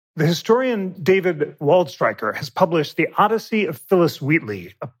The historian David Waldstreicher has published The Odyssey of Phillis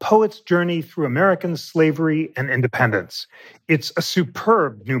Wheatley, a poet's journey through American slavery and independence. It's a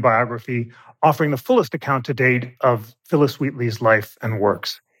superb new biography offering the fullest account to date of Phillis Wheatley's life and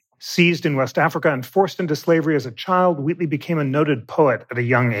works. Seized in West Africa and forced into slavery as a child, Wheatley became a noted poet at a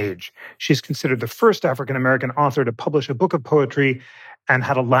young age. She's considered the first African-American author to publish a book of poetry and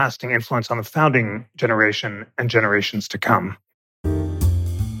had a lasting influence on the founding generation and generations to come.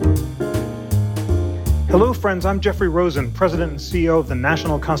 Hello, friends. I'm Jeffrey Rosen, President and CEO of the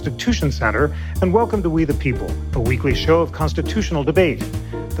National Constitution Center, and welcome to We the People, a weekly show of constitutional debate.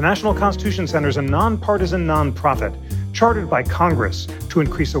 The National Constitution Center is a nonpartisan nonprofit chartered by Congress to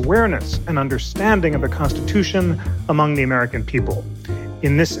increase awareness and understanding of the Constitution among the American people.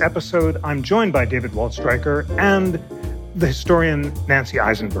 In this episode, I'm joined by David Waldstreicher and the historian Nancy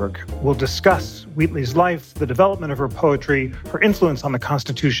Eisenberg. We'll discuss Wheatley's life, the development of her poetry, her influence on the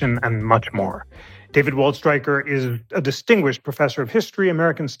Constitution, and much more. David Waldstreicher is a distinguished professor of history,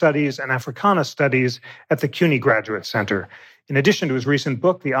 American studies, and Africana studies at the CUNY Graduate Center. In addition to his recent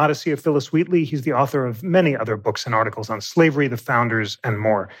book, The Odyssey of Phillis Wheatley, he's the author of many other books and articles on slavery, the founders, and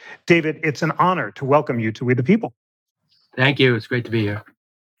more. David, it's an honor to welcome you to We the People. Thank you. It's great to be here.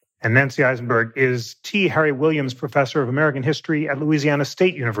 And Nancy Eisenberg is T. Harry Williams Professor of American History at Louisiana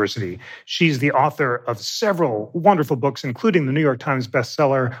State University. She's the author of several wonderful books, including the New York Times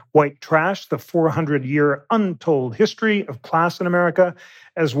bestseller, White Trash, The 400-Year Untold History of Class in America,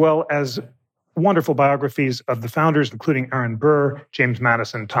 as well as wonderful biographies of the founders, including Aaron Burr, James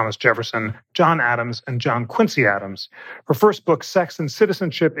Madison, Thomas Jefferson, John Adams, and John Quincy Adams. Her first book, Sex and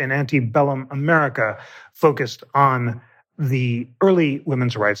Citizenship in Antebellum America, focused on the early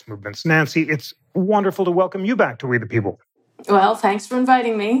women's rights movements. Nancy, it's wonderful to welcome you back to We the People. Well, thanks for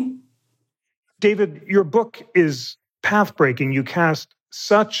inviting me. David, your book is path-breaking. You cast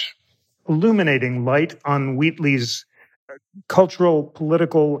such illuminating light on Wheatley's cultural,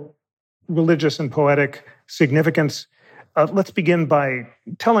 political, religious, and poetic significance. Let's begin by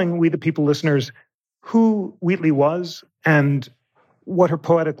telling We the People listeners who Wheatley was and what her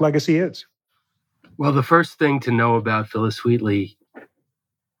poetic legacy is. Well, the first thing to know about Phillis Wheatley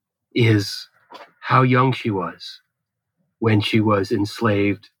is how young she was when she was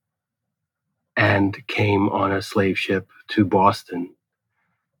enslaved and came on a slave ship to Boston.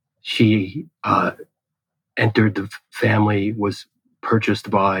 She entered the family, was purchased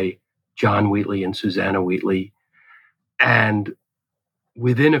by John Wheatley and Susanna Wheatley, and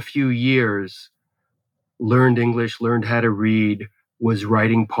within a few years learned English, learned how to read, was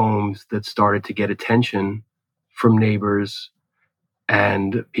writing poems that started to get attention from neighbors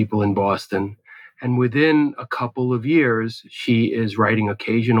and people in Boston. And within a couple of years, she is writing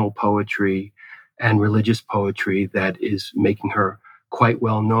occasional poetry and religious poetry that is making her quite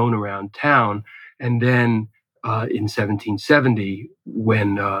well known around town. And then in 1770,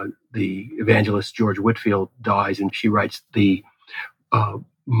 when the evangelist George Whitefield dies, and she writes the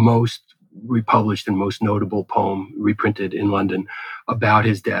most republished and most notable poem reprinted in London about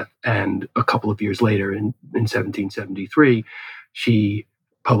his death. And a couple of years later, in 1773, she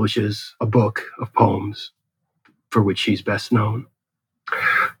publishes a book of poems for which she's best known.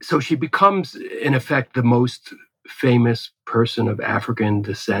 So she becomes, in effect, the most famous person of African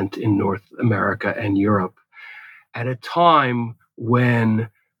descent in North America and Europe at a time when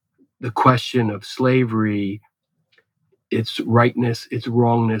the question of slavery, its rightness, its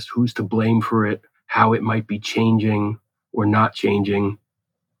wrongness, who's to blame for it, how it might be changing or not changing,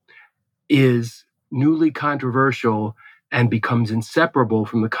 is newly controversial and becomes inseparable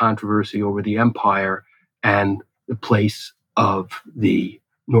from the controversy over the empire and the place of the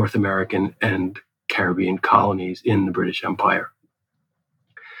North American and Caribbean colonies in the British Empire.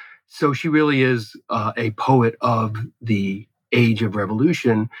 So she really is a poet of the age of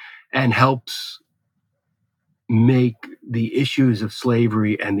revolution and helps make the issues of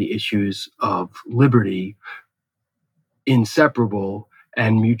slavery and the issues of liberty inseparable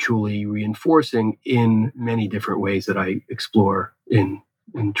and mutually reinforcing in many different ways that I explore in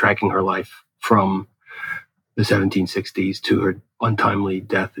tracking her life from the 1760s to her untimely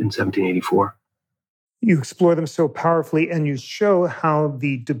death in 1784. You explore them so powerfully, and you show how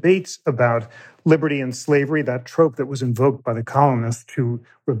the debates about liberty and slavery, that trope that was invoked by the colonists to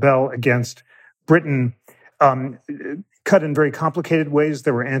rebel against Britain, cut in very complicated ways.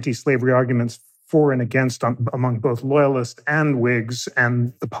 There were anti-slavery arguments for and against among both loyalists and Whigs,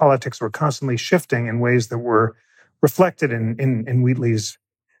 and the politics were constantly shifting in ways that were reflected in Wheatley's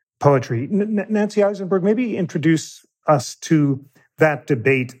poetry. Nancy Eisenberg, maybe introduce us to that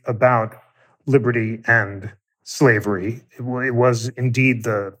debate about liberty and slavery. It was indeed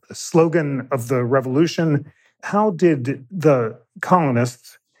the slogan of the revolution. How did the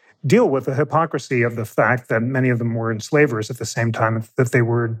colonists deal with the hypocrisy of the fact that many of them were enslavers at the same time that they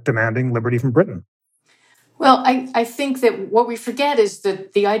were demanding liberty from Britain? Well, I think that what we forget is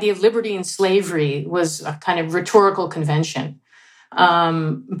that the idea of liberty and slavery was a kind of rhetorical convention.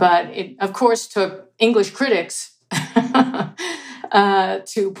 But it, of course, took English critics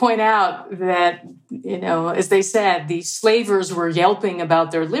to point out that, as they said, the slavers were yelping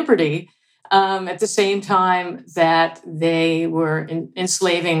about their liberty at the same time that they were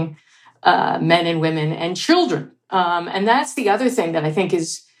enslaving men and women and children. And that's the other thing that I think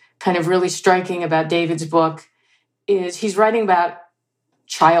is kind of really striking about David's book is he's writing about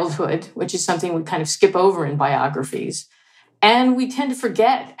childhood, which is something we kind of skip over in biographies. And we tend to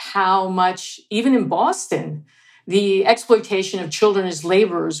forget how much, even in Boston, the exploitation of children as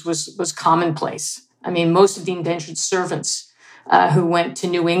laborers was commonplace. I mean, most of the indentured servants who went to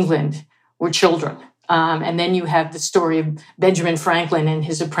New England were children. And then you have the story of Benjamin Franklin and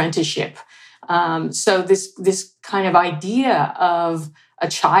his apprenticeship. So this kind of idea of a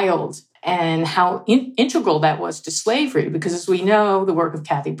child and how integral that was to slavery, because as we know, the work of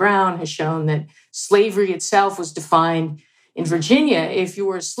Kathy Brown has shown that slavery itself was defined in Virginia if you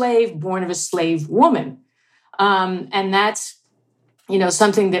were a slave born of a slave woman. And that's,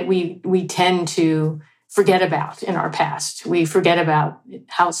 something that we tend to forget about in our past. We forget about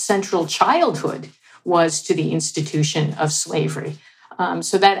how central childhood was to the institution of slavery.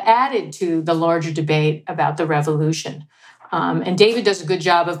 So that added to the larger debate about the revolution. And David does a good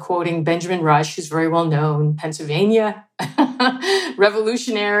job of quoting Benjamin Rush, who's very well known, Pennsylvania,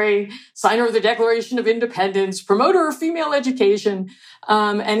 revolutionary, signer of the Declaration of Independence, promoter of female education.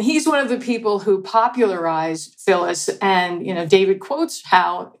 And he's one of the people who popularized Phillis. And, David quotes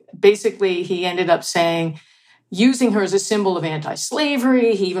how basically he ended up saying, using her as a symbol of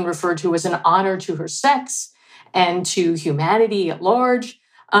anti-slavery. He even referred to her as an honor to her sex and to humanity at large.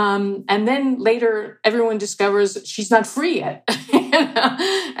 And then later, everyone discovers she's not free yet.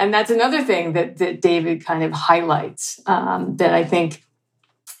 And that's another thing that David kind of highlights that I think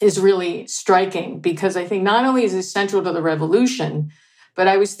is really striking, because I think not only is it central to the revolution, but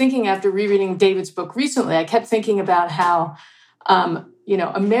I was thinking after rereading David's book recently, I kept thinking about how,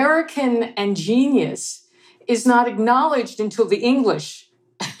 American and genius is not acknowledged until the English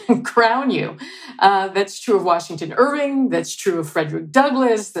crown you. That's true of Washington Irving. That's true of Frederick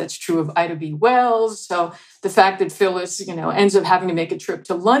Douglass. That's true of Ida B. Wells. So the fact that Phillis, ends up having to make a trip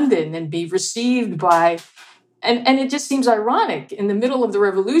to London and be received by, and it just seems ironic in the middle of the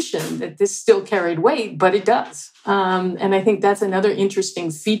revolution that this still carried weight, but it does. And I think that's another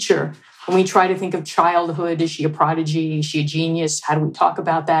interesting feature when we try to think of childhood. Is she a prodigy? Is she a genius? How do we talk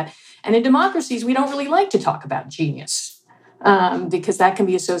about that? And in democracies, we don't really like to talk about genius. Because that can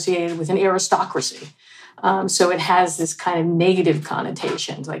be associated with an aristocracy. So it has this kind of negative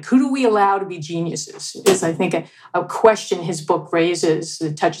connotation. Like, who do we allow to be geniuses? Is, I think, a question his book raises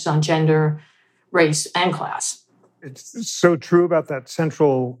that touches on gender, race, and class. It's so true about that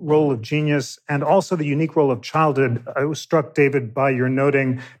central role of genius and also the unique role of childhood. I was struck, David, by your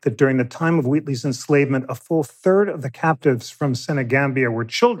noting that during the time of Wheatley's enslavement, a full third of the captives from Senegambia were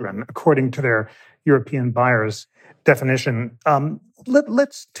children, according to their European buyers' definition.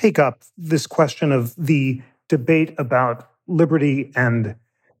 Let's take up this question of the debate about liberty and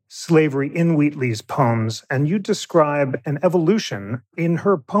slavery in Wheatley's poems. And you describe an evolution in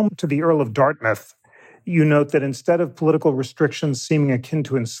her poem to the Earl of Dartmouth. You note that instead of political restrictions seeming akin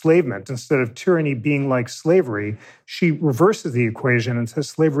to enslavement, instead of tyranny being like slavery, she reverses the equation and says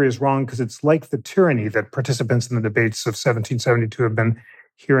slavery is wrong because it's like the tyranny that participants in the debates of 1772 have been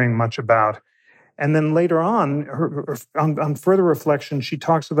hearing much about. And then later on, on further reflection, she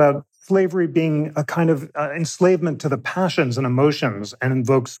talks about slavery being a kind of enslavement to the passions and emotions, and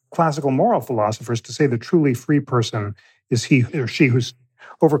invokes classical moral philosophers to say the truly free person is he or she who's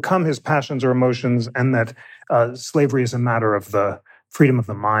overcome his passions or emotions, and that slavery is a matter of the freedom of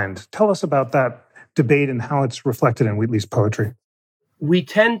the mind. Tell us about that debate and how it's reflected in Wheatley's poetry. We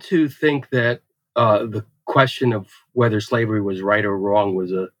tend to think that the question of whether slavery was right or wrong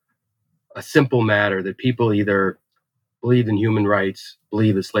was a simple matter, that people either believed in human rights,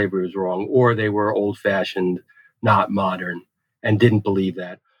 believed that slavery was wrong, or they were old-fashioned, not modern, and didn't believe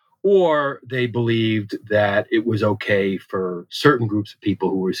that. Or they believed that it was okay for certain groups of people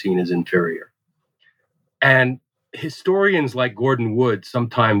who were seen as inferior. And historians like Gordon Wood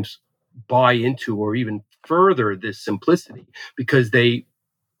sometimes buy into or even further this simplicity because they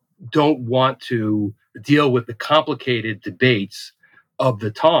don't want to deal with the complicated debates of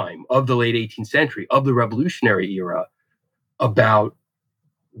the time, of the late 18th century, of the Revolutionary era, about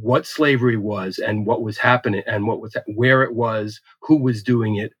what slavery was and what was happening and where it was, who was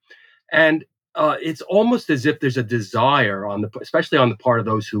doing it. And it's almost as if there's a desire especially on the part of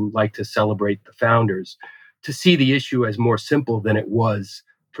those who like to celebrate the founders, to see the issue as more simple than it was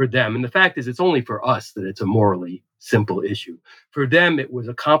for them. And the fact is, it's only for us that it's a morally simple issue. For them, it was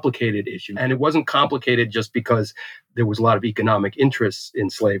a complicated issue. And it wasn't complicated just because there was a lot of economic interests in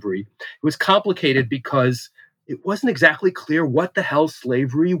slavery. It was complicated because it wasn't exactly clear what the hell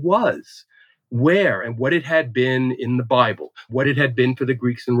slavery was, where and what it had been in the Bible, what it had been for the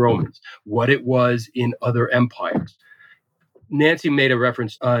Greeks and Romans, what it was in other empires. Nancy made a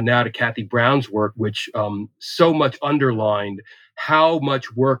reference now to Kathy Brown's work, which so much underlined how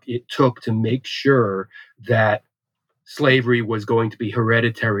much work it took to make sure that slavery was going to be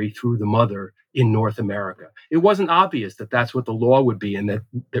hereditary through the mother in North America. It wasn't obvious that that's what the law would be, and that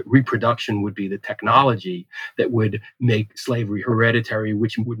reproduction would be the technology that would make slavery hereditary,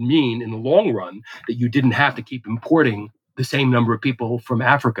 which would mean in the long run that you didn't have to keep importing the same number of people from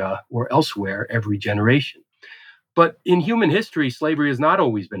Africa or elsewhere every generation. But in human history, slavery has not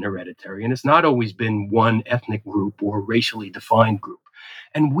always been hereditary, and it's not always been one ethnic group or racially defined group.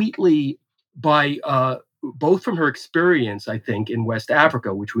 And Wheatley, by both from her experience, I think, in West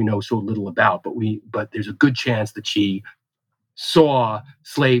Africa, which we know so little about, but there's a good chance that she saw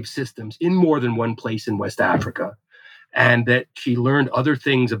slave systems in more than one place in West Africa, and that she learned other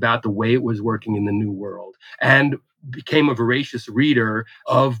things about the way it was working in the New World, and became a voracious reader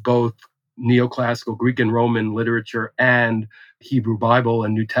of both neoclassical Greek and Roman literature and Hebrew Bible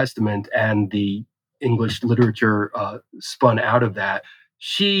and New Testament and the English literature spun out of that.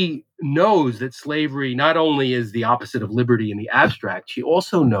 She knows that slavery not only is the opposite of liberty in the abstract, she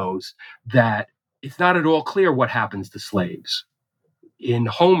also knows that it's not at all clear what happens to slaves. In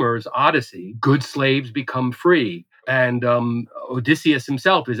Homer's Odyssey, good slaves become free. And Odysseus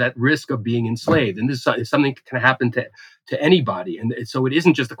himself is at risk of being enslaved. And this is something that can happen to anybody. And so it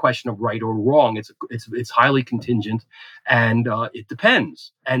isn't just a question of right or wrong. It's highly contingent, and it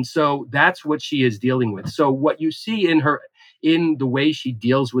depends. And so that's what she is dealing with. So what you see in the way she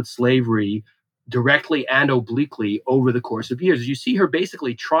deals with slavery directly and obliquely over the course of years, you see her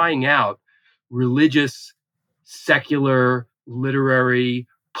basically trying out religious, secular, literary,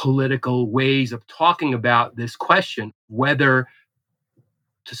 political ways of talking about this question, whether,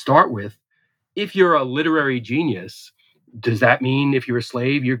 to start with, if you're a literary genius, does that mean if you're a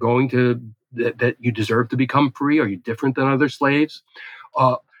slave, you're going to, that you deserve to become free? Are you different than other slaves?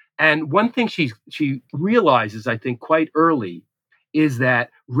 And one thing she realizes, I think, quite early is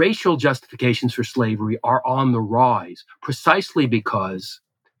that racial justifications for slavery are on the rise, precisely because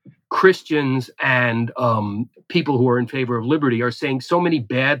Christians and people who are in favor of liberty are saying so many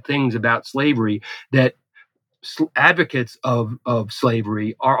bad things about slavery that advocates of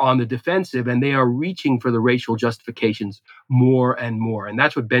slavery are on the defensive, and they are reaching for the racial justifications more and more. And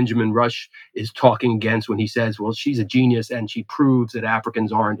that's what Benjamin Rush is talking against when he says, well, she's a genius and she proves that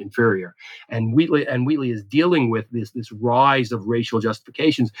Africans aren't inferior. And Wheatley is dealing with this rise of racial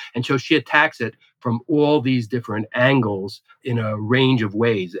justifications, and so she attacks it from all these different angles in a range of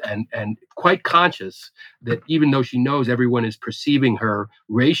ways, and quite conscious that even though she knows everyone is perceiving her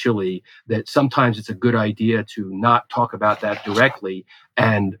racially, that sometimes it's a good idea to not talk about that directly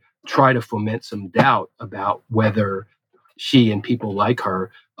and try to foment some doubt about whether she and people like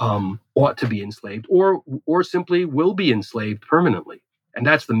her ought to be enslaved or simply will be enslaved permanently. And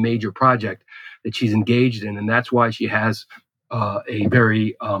that's the major project that she's engaged in, and that's why she has a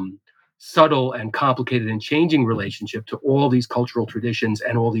very subtle and complicated and changing relationship to all these cultural traditions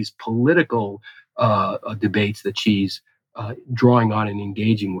and all these political debates that she's drawing on and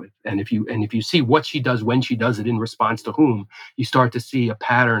engaging with. And if you see what she does when she does it in response to whom, you start to see a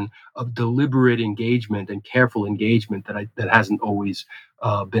pattern of deliberate engagement and careful engagement that hasn't always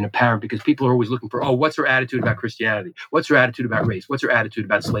been apparent, because people are always looking for, what's her attitude about Christianity? What's her attitude about race? What's her attitude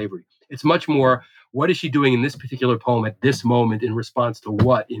about slavery? It's much more, what is she doing in this particular poem at this moment in response to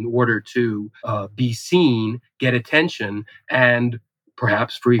what, in order to be seen, get attention, and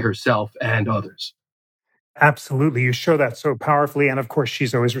perhaps free herself and others. Absolutely. You show that so powerfully. And of course,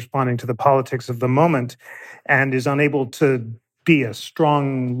 she's always responding to the politics of the moment and is unable to be a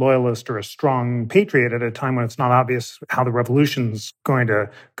strong loyalist or a strong patriot at a time when it's not obvious how the revolution's going to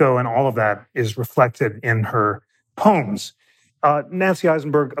go. And all of that is reflected in her poems. Nancy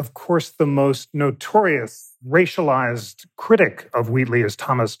Eisenberg, of course, the most notorious racialized critic of Wheatley is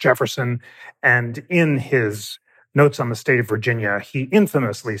Thomas Jefferson. And in his notes on the state of Virginia, he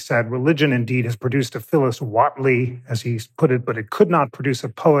infamously said, "Religion indeed has produced a Phillis Wheatley," as he put it, "but it could not produce a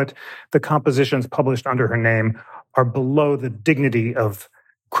poet. The compositions published under her name are below the dignity of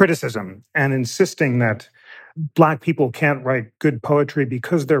criticism," and insisting that Black people can't write good poetry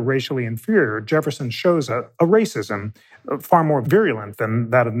because they're racially inferior. Jefferson shows a racism far more virulent than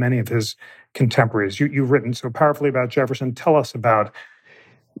that of many of his contemporaries. You've written so powerfully about Jefferson. Tell us about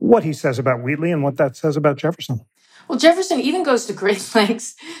what he says about Wheatley and what that says about Jefferson. Well, Jefferson even goes to great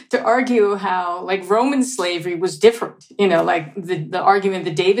lengths to argue how, like, Roman slavery was different. Like the argument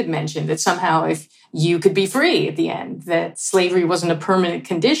that David mentioned, that somehow if you could be free at the end, that slavery wasn't a permanent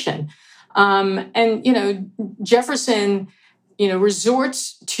condition. Jefferson,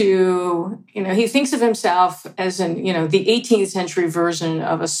 resorts to, he thinks of himself as the 18th century version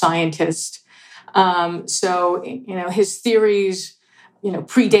of a scientist. His theories,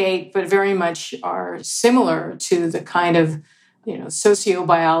 predate, but very much are similar to the kind of,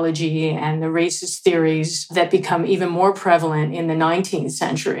 sociobiology and the racist theories that become even more prevalent in the 19th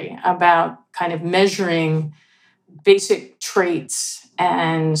century about kind of measuring basic traits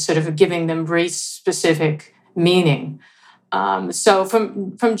and sort of giving them race-specific meaning. So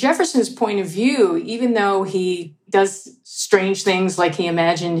from Jefferson's point of view, even though he does strange things, like he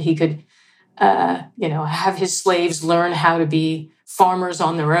imagined he could, have his slaves learn how to be farmers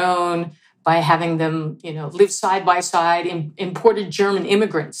on their own by having them, live side by side, imported German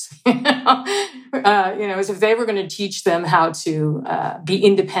immigrants, as if they were going to teach them how to be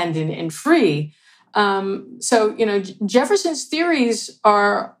independent and free. Jefferson's theories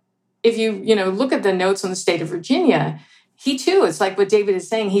are, if you, look at the notes on the state of Virginia, he too, it's like what David is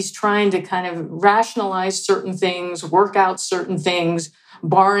saying, he's trying to kind of rationalize certain things, work out certain things,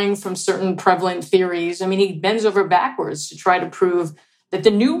 borrowing from certain prevalent theories. I mean, he bends over backwards to try to prove that the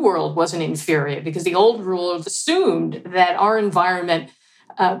New World wasn't inferior, because the Old World assumed that our environment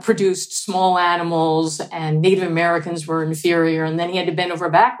produced small animals and Native Americans were inferior, and then he had to bend over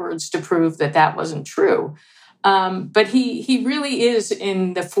backwards to prove that that wasn't true. But he really is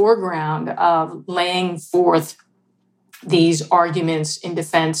in the foreground of laying forth these arguments in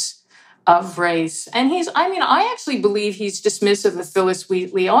defense of race. And I actually believe he's dismissive of Phillis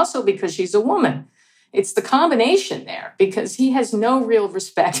Wheatley also because she's a woman. It's the combination there, because he has no real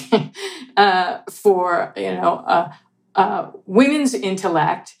respect for, women's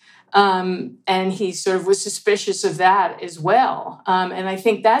intellect. And he sort of was suspicious of that as well. And I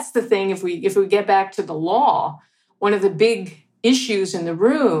think that's the thing, if we get back to the law, one of the big issues in the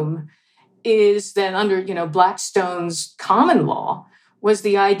room is that under, Blackstone's common law was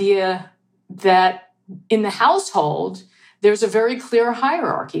the idea that in the household, there's a very clear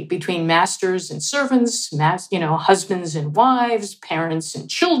hierarchy between masters and servants, husbands and wives, parents and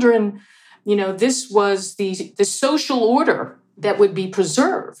children. This was the social order that would be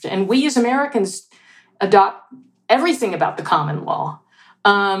preserved. And we as Americans adopt everything about the common law.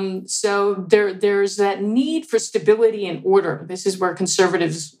 So there's that need for stability and order. This is where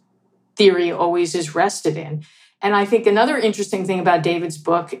conservatives' theory always is rested in. And I think another interesting thing about David's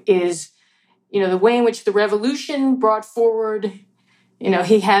book is, the way in which the revolution brought forward,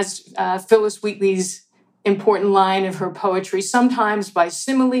 he has Phillis Wheatley's important line of her poetry, sometimes by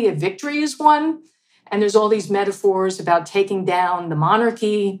simile, a victory is won. And there's all these metaphors about taking down the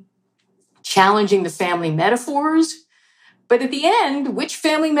monarchy, challenging the family metaphors. But at the end, which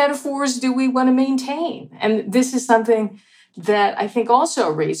family metaphors do we want to maintain? And this is something that I think also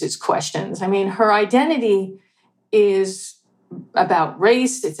raises questions. I mean, her identity is about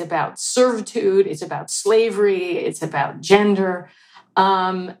race, it's about servitude, it's about slavery, it's about gender.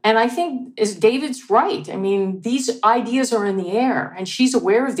 And I think as David's right, I mean, these ideas are in the air and she's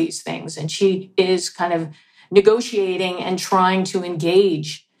aware of these things and she is kind of negotiating and trying to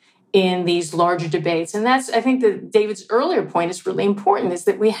engage in these larger debates. And that's, I think that David's earlier point is really important, is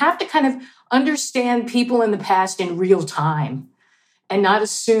that we have to kind of understand people in the past in real time and not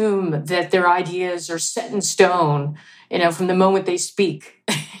assume that their ideas are set in stone, from the moment they speak,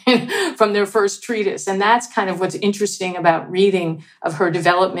 from their first treatise. And that's kind of what's interesting about reading of her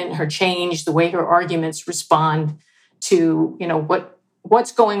development, her change, the way her arguments respond to,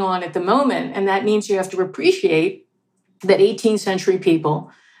 what's going on at the moment. And that means you have to appreciate that 18th century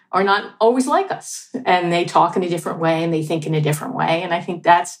people are not always like us, and they talk in a different way and they think in a different way. And I think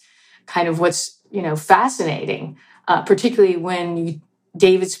that's kind of what's, fascinating, particularly when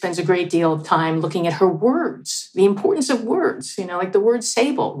David spends a great deal of time looking at her words, the importance of words, like the word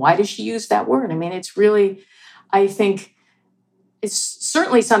sable. Why does she use that word? I mean, it's really, I think it's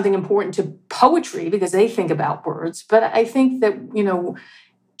certainly something important to poetry because they think about words. But I think that,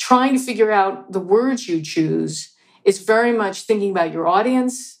 trying to figure out the words you choose It's very much thinking about your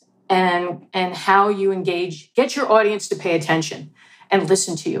audience and how you engage, get your audience to pay attention and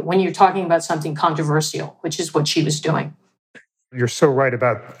listen to you when you're talking about something controversial, which is what she was doing. You're so right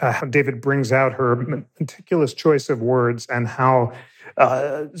about how David brings out her meticulous choice of words and how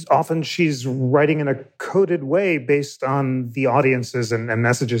often she's writing in a coded way based on the audiences and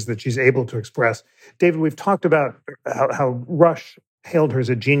messages that she's able to express. David, we've talked about how Rush hailed her as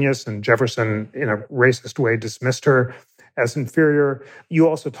a genius and Jefferson, in a racist way, dismissed her as inferior. You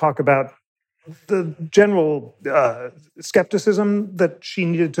also talk about the general skepticism that she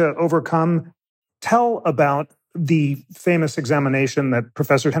needed to overcome. Tell about the famous examination that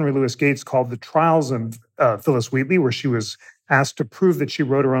Professor Henry Louis Gates called the Trials of Phillis Wheatley, where she was asked to prove that she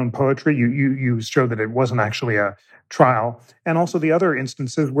wrote her own poetry. You showed that it wasn't actually a trial. And also the other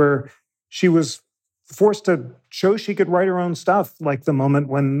instances where she was forced to show she could write her own stuff, like the moment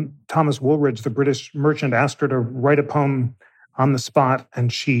when Thomas Woolridge, the British merchant, asked her to write a poem on the spot,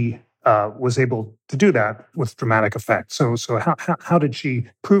 and she was able to do that with dramatic effect. So how did she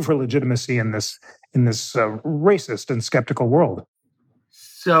prove her legitimacy in this racist and skeptical world?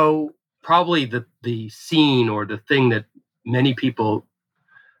 So probably the scene or the thing that many people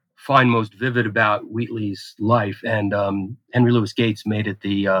find most vivid about Wheatley's life, and Henry Louis Gates made it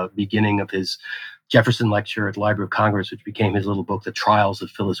the beginning of his Jefferson lecture at the Library of Congress, which became his little book, The Trials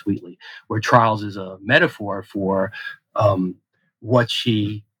of Phillis Wheatley, where trials is a metaphor for what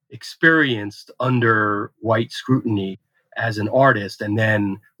she experienced under white scrutiny as an artist, and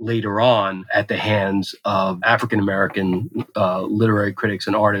then later on at the hands of African-American literary critics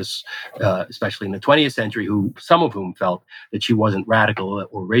and artists, especially in the 20th century, some of whom felt that she wasn't radical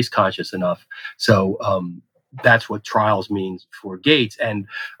or race conscious enough. So that's what trials means for Gates. And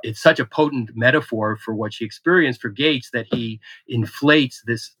it's such a potent metaphor for what she experienced for Gates that he inflates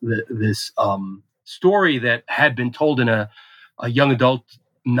this story that had been told in a young adult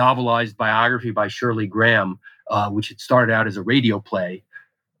novelized biography by Shirley Graham, which had started out as a radio play.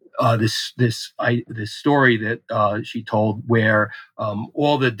 This story that she told, where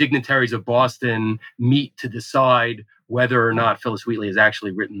all the dignitaries of Boston meet to decide whether or not Phillis Wheatley has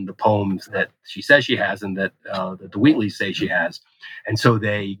actually written the poems that she says she has, and that the Wheatleys say she has, and so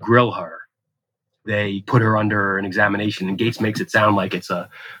they grill her. They put her under an examination, and Gates makes it sound like it's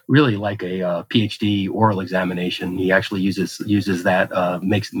really like a PhD oral examination. He actually uses that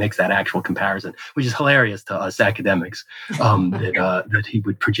makes that actual comparison, which is hilarious to us academics, that he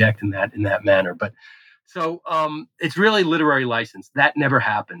would project in that manner. But so it's really literary license. That never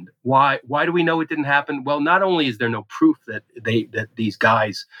happened. Why do we know it didn't happen? Well, not only is there no proof that these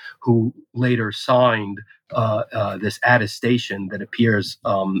guys who later signed this attestation that appears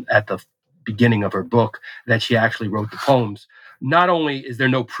at the beginning of her book that she actually wrote the poems. Not only is there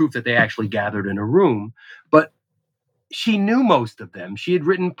no proof that they actually gathered in a room, but she knew most of them. She had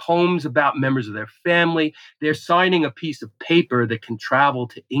written poems about members of their family. They're signing a piece of paper that can travel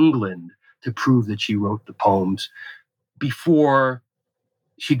to England to prove that she wrote the poems before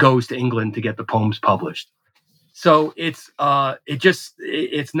she goes to England to get the poems published. So it's not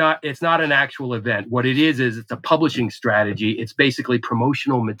an actual event. What it is it's a publishing strategy. It's basically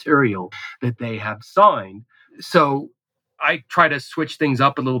promotional material that they have signed. So I try to switch things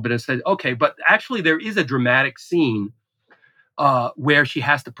up a little bit and say, okay, but actually there is a dramatic scene where she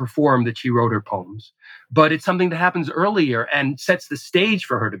has to perform that she wrote her poems. But it's something that happens earlier and sets the stage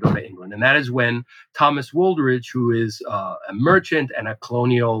for her to go to England. And that is when Thomas Woolridge, who is a merchant and a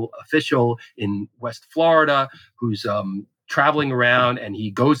colonial official in West Florida, who's traveling around, and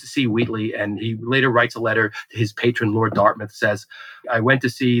he goes to see Wheatley, and he later writes a letter to his patron, Lord Dartmouth, says, I went to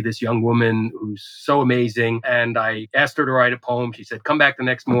see this young woman who's so amazing, and I asked her to write a poem. She said, come back the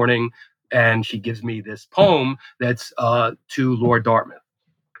next morning. And she gives me this poem that's to Lord Dartmouth.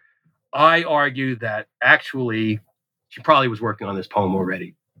 I argue that actually she probably was working on this poem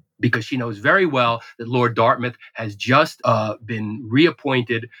already, because she knows very well that Lord Dartmouth has just been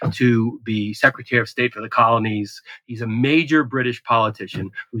reappointed to be Secretary of State for the Colonies. He's a major British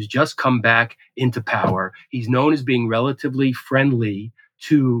politician who's just come back into power. He's known as being relatively friendly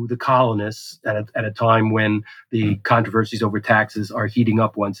to the colonists at a time when the controversies over taxes are heating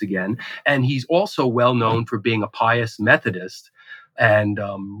up once again. And he's also well known for being a pious Methodist and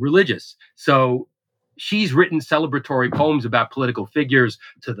religious. So she's written celebratory poems about political figures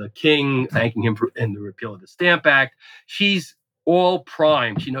to the king, thanking him for in the repeal of the Stamp Act. She's all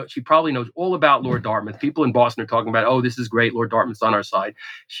primed. She probably knows all about Lord Dartmouth. People in Boston are talking about, oh, this is great. Lord Dartmouth's on our side.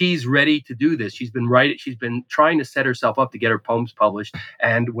 She's ready to do this. She's been trying to set herself up to get her poems published.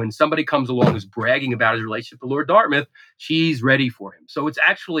 And when somebody comes along who's bragging about his relationship to Lord Dartmouth, she's ready for him. So it's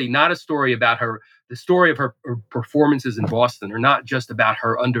actually not a story about her the story of her performances in Boston are not just about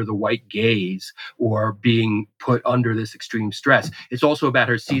her under the white gaze or being put under this extreme stress. It's also about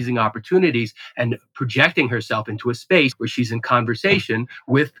her seizing opportunities and projecting herself into a space where she's in conversation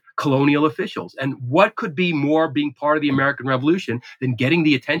with colonial officials. And what could be more being part of the American Revolution than getting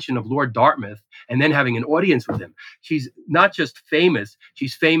the attention of Lord Dartmouth and then having an audience with him? She's not just famous,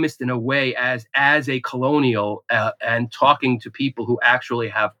 she's famous in a way as a colonial and talking to people who actually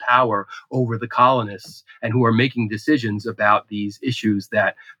have power over the colonists and who are making decisions about these issues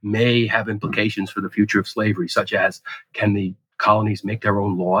that may have implications for the future of slavery, such as, can the colonies make their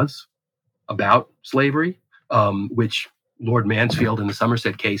own laws about slavery, which Lord Mansfield in the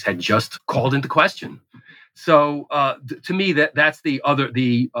Somerset case had just called into question. So to me, that's the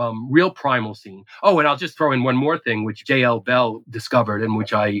real primal scene. Oh, and I'll just throw in one more thing, which J.L. Bell discovered and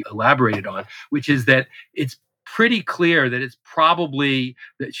which I elaborated on, which is that it's pretty clear that it's probably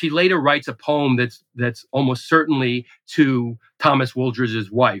that she later writes a poem that's almost certainly to Thomas Wooldridge's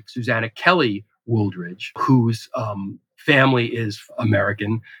wife, Susanna Kelly Wooldridge, whose family is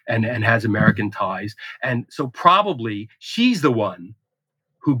American and has American ties. And so probably she's the one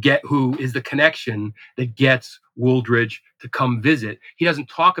who is the connection that gets Wooldridge to come visit. He doesn't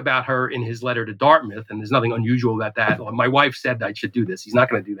talk about her in his letter to Dartmouth, and there's nothing unusual about that. My wife said I should do this. He's not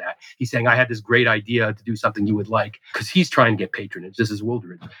going to do that. He's saying, I had this great idea to do something you would like, because he's trying to get patronage. This is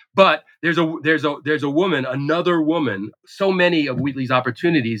Wooldridge. But there's a woman, another woman. So many of Wheatley's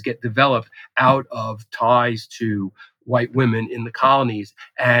opportunities get developed out of ties to white women in the colonies.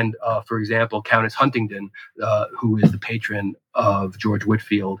 And, for example, Countess Huntingdon, who is the patron of George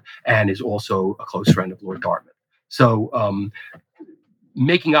Whitefield and is also a close friend of Lord Dartmouth. So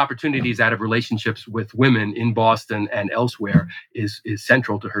making opportunities out of relationships with women in Boston and elsewhere is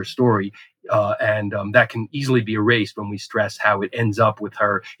central to her story. And that can easily be erased when we stress how it ends up with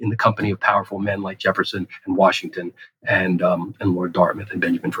her in the company of powerful men like Jefferson and Washington and Lord Dartmouth and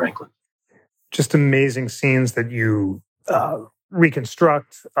Benjamin Franklin. Just amazing scenes that you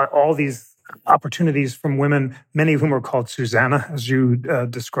reconstruct, all these opportunities from women, many of whom are called Susanna, as you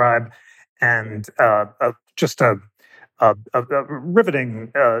describe, and just a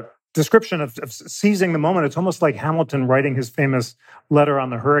riveting description of seizing the moment. It's almost like Hamilton writing his famous letter on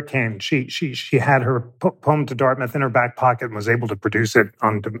the hurricane. She had her poem to Dartmouth in her back pocket and was able to produce it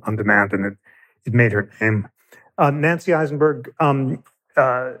on demand, and it made her name. Nancy Eisenberg,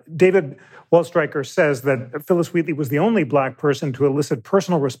 David Waldstreicher says that Phillis Wheatley was the only Black person to elicit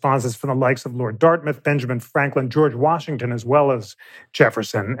personal responses from the likes of Lord Dartmouth, Benjamin Franklin, George Washington, as well as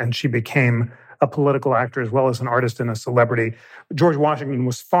Jefferson, and she became a political actor as well as an artist and a celebrity. George Washington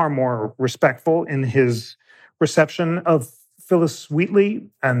was far more respectful in his reception of Phillis Wheatley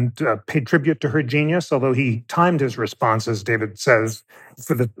and paid tribute to her genius, although he timed his responses, David says,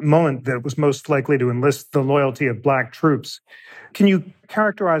 for the moment that was most likely to enlist the loyalty of Black troops. Can you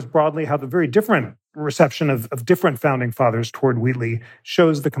characterize broadly how the very different reception of different founding fathers toward Wheatley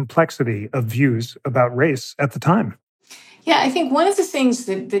shows the complexity of views about race at the time? Yeah, I think one of the things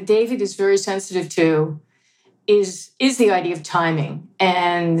that David is very sensitive to is the idea of timing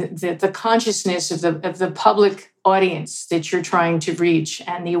and the consciousness of the public audience that you're trying to reach,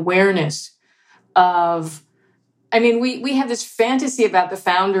 and the awareness of, I mean, we have this fantasy about the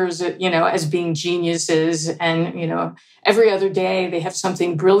founders, as being geniuses, and, every other day they have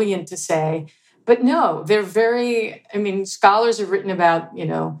something brilliant to say. But no, they're scholars have written about,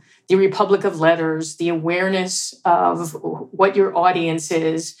 the Republic of Letters, the awareness of what your audience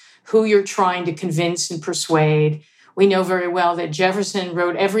is, who you're trying to convince and persuade. We know very well that Jefferson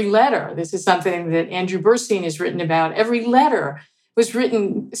wrote every letter. This is something that Andrew Burstein has written about. Every letter was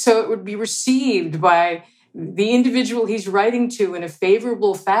written so it would be received by the individual he's writing to in a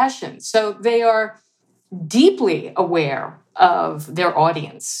favorable fashion. So they are deeply aware of their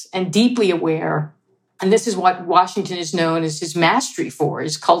audience and deeply aware. And this is what Washington is known as his mastery for,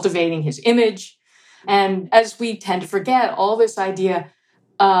 is cultivating his image. And as we tend to forget, all this idea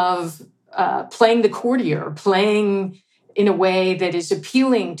of playing the courtier, playing in a way that is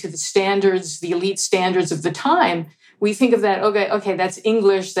appealing to the standards, the elite standards of the time, we think of that, okay, that's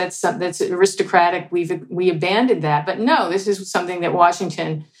English, that's aristocratic, we abandoned that. But no, this is something that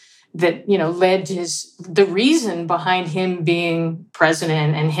Washington, that, led to the reason behind him being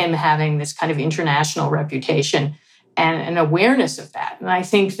president and him having this kind of international reputation and an awareness of that. And I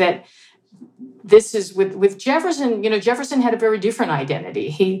think that this is with Jefferson, Jefferson had a very different identity.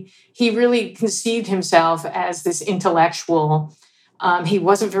 He really conceived himself as this intellectual. He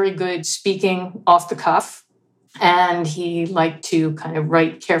wasn't very good speaking off the cuff, and he liked to kind of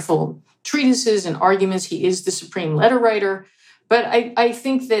write careful treatises and arguments. He is the supreme letter writer. But I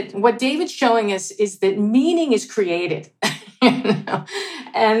think that what David's showing us is that meaning is created.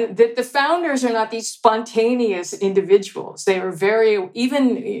 And that the founders are not these spontaneous individuals. They are very,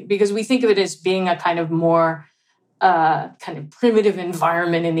 even because we think of it as being a kind of more kind of primitive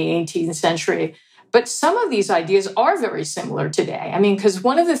environment in the 18th century. But some of these ideas are very similar today. I mean, because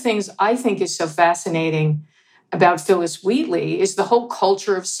one of the things I think is so fascinating about Phillis Wheatley is the whole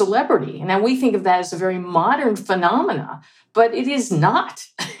culture of celebrity. Now, we think of that as a very modern phenomena, but it is not.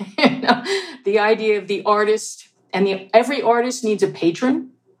 The idea of the artist, and every artist needs a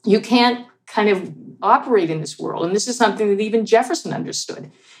patron. You can't kind of operate in this world. And this is something that even Jefferson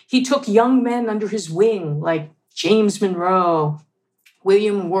understood. He took young men under his wing, like James Monroe,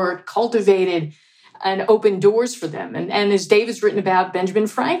 William Wirt, cultivated and opened doors for them. And as David's written about Benjamin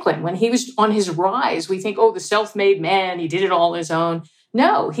Franklin, when he was on his rise, we think, oh, the self-made man, he did it all on his own.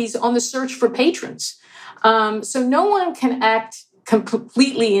 No, he's on the search for patrons. So no one can act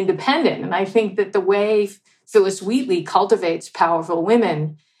completely independent. And I think that the way Phillis Wheatley cultivates powerful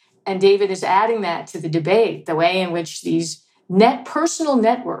women, and David is adding that to the debate, the way in which these personal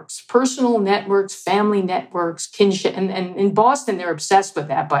networks, family networks, kinship, and in Boston, they're obsessed with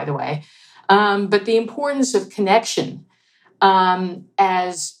that, by the way. But the importance of connection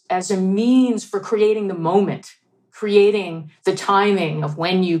as a means for creating the moment, creating the timing of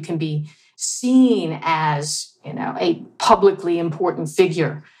when you can be seen as, a publicly important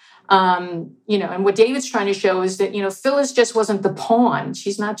figure. And what David's trying to show is that, Phillis just wasn't the pawn.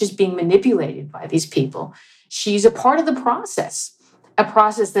 She's not just being manipulated by these people. She's a part of the process, a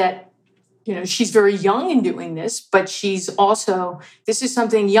process that, she's very young in doing this, but this is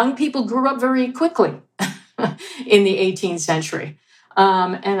something young people grew up very quickly in the 18th century.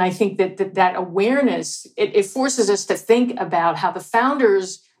 And I think that awareness, it forces us to think about how the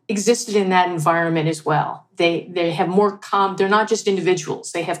founders existed in that environment as well. They have they're not just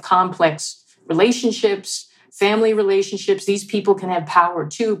individuals. They have complex relationships, family relationships. These people can have power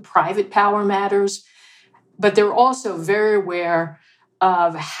too. Private power matters. But they're also very aware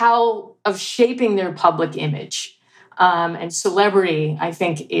of shaping their public image. And celebrity, I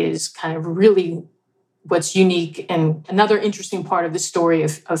think, is kind of really what's unique and another interesting part of the story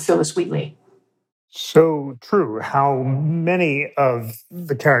of Phillis Wheatley. So true. How many of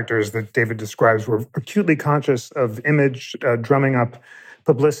the characters that David describes were acutely conscious of image, drumming up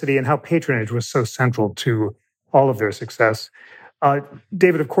publicity, and how patronage was so central to all of their success.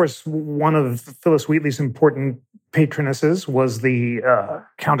 David, of course, one of Phillis Wheatley's important patronesses was the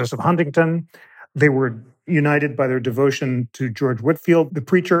Countess of Huntingdon. They were united by their devotion to George Whitefield, the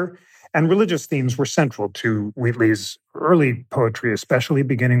preacher, and religious themes were central to Wheatley's early poetry, especially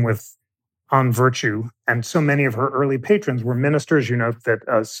beginning with On Virtue. And so many of her early patrons were ministers. You note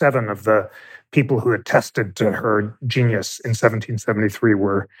that 7 of the people who attested to her genius in 1773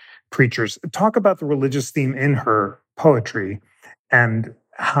 were preachers. Talk about the religious theme in her poetry and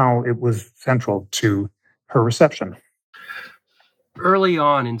how it was central to her reception. Early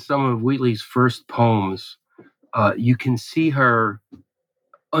on in some of Wheatley's first poems, you can see her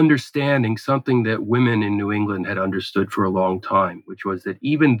understanding something that women in New England had understood for a long time, which was that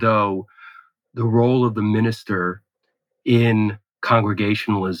even though the role of the minister in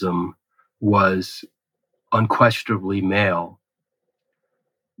congregationalism was unquestionably male,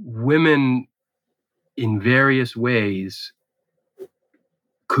 women in various ways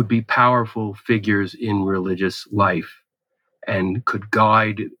could be powerful figures in religious life and could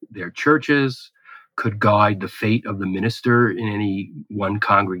guide their churches, could guide the fate of the minister in any one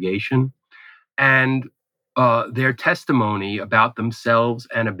congregation. And their testimony about themselves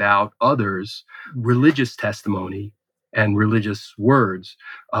and about others, religious testimony and religious words,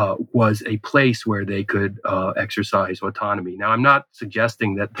 was a place where they could exercise autonomy. Now, I'm not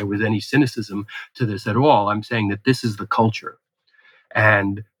suggesting that there was any cynicism to this at all. I'm saying that this is the culture.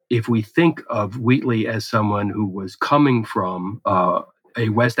 And if we think of Wheatley as someone who was coming from a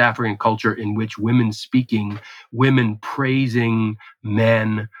West African culture in which women speaking, women praising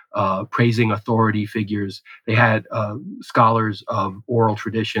men, praising authority figures, they had scholars of oral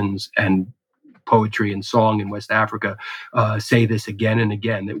traditions and poetry and song in West Africa say this again and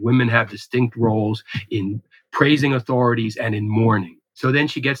again, that women have distinct roles in praising authorities and in mourning. So then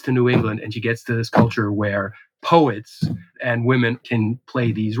she gets to New England and she gets to this culture where poets and women can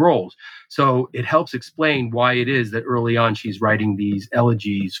play these roles. So it helps explain why it is that early on she's writing these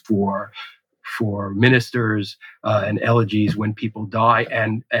elegies for ministers and elegies when people die.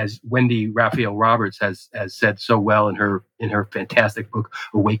 And as Wendy Raphael Roberts has said so well in her fantastic book,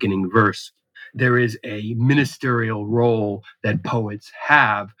 Awakening Verse, there is a ministerial role that poets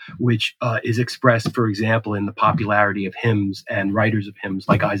have, which is expressed, for example, in the popularity of hymns and writers of hymns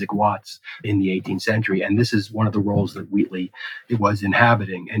like Isaac Watts in the 18th century. And this is one of the roles that Wheatley was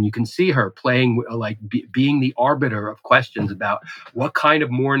inhabiting. And you can see her playing, being the arbiter of questions about what kind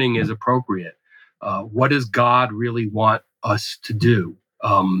of mourning is appropriate. What does God really want us to do?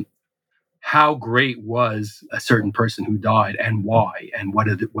 How great was a certain person who died, and why, and what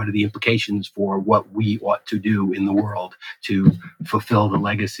are the implications for what we ought to do in the world to fulfill the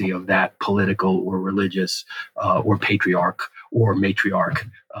legacy of that political or religious or patriarch or matriarch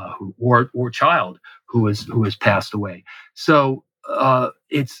or child who has passed away. So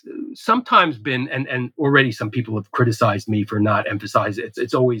it's sometimes been, and already some people have criticized me for not emphasizing it.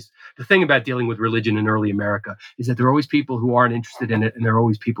 It's always the thing about dealing with religion in early America is that there are always people who aren't interested in it, and there are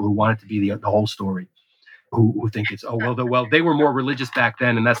always people who want it to be the whole story, who think it's they were more religious back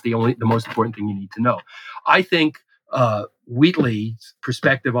then, and that's the most important thing you need to know. I think Wheatley's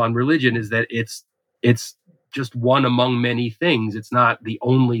perspective on religion is that it's just one among many things. It's not the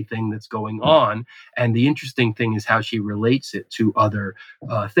only thing that's going on. And the interesting thing is how she relates it to other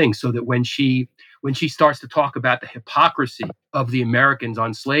things. So that when she starts to talk about the hypocrisy of the Americans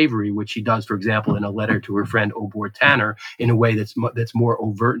on slavery, which she does, for example, in a letter to her friend Obor Tanner, in a way that's more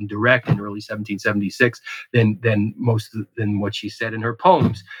overt and direct in early 1776 than what she said in her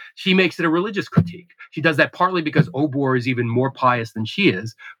poems, she makes it a religious critique. She does that partly because Obor is even more pious than she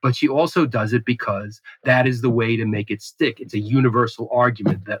is, but she also does it because that is the way to make it stick. It's a universal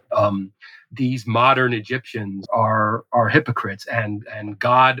argument that these modern Egyptians are hypocrites, and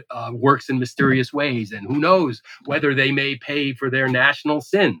God works in mysterious ways, and who knows whether they may pay for their national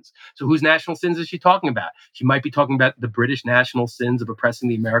sins. So whose national sins is she talking about? She might be talking about the British national sins of oppressing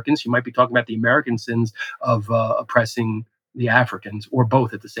the Americans. She might be talking about the American sins of oppressing the Africans, or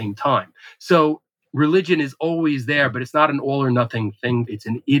both at the same time. So religion is always there, but it's not an all or nothing thing. It's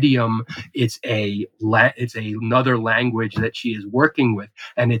an idiom. It's another language that she is working with,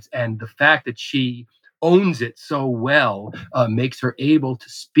 and the fact that she owns it so well makes her able to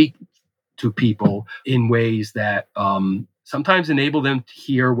speak to people in ways that sometimes enable them to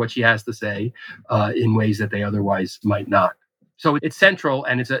hear what she has to say in ways that they otherwise might not. So it's central,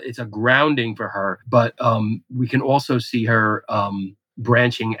 and it's a grounding for her. But we can also see her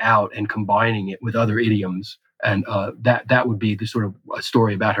branching out and combining it with other idioms, and that would be the sort of a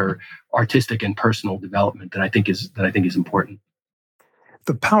story about her artistic and personal development that I think is important.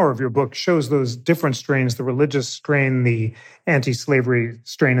 The power of your book shows those different strains: the religious strain, the anti-slavery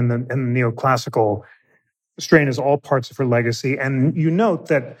strain, and the neoclassical strain is all parts of her legacy. And you note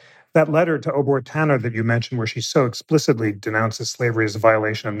that letter to Obor Tanner that you mentioned, where she so explicitly denounces slavery as a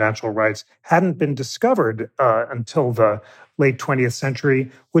violation of natural rights, hadn't been discovered until the late 20th century,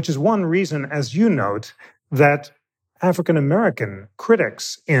 which is one reason, as you note, that African-American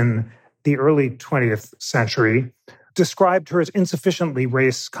critics in the early 20th century described her as insufficiently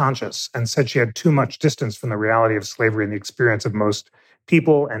race conscious and said she had too much distance from the reality of slavery and the experience of most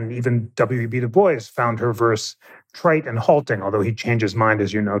people. And even W.E.B. Du Bois found her verse trite and halting, although he changed his mind,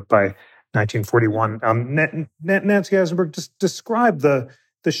 as you note, by 1941. Nancy Eisenberg, just describe the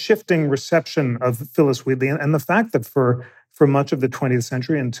shifting reception of Phillis Wheatley and the fact that for much of the 20th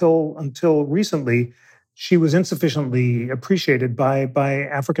century until recently, she was insufficiently appreciated by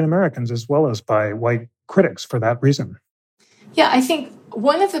African Americans as well as by white critics for that reason. Yeah, I think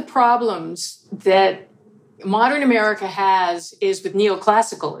one of the problems that modern America has is with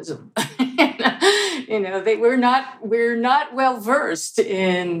neoclassicalism. We're not well versed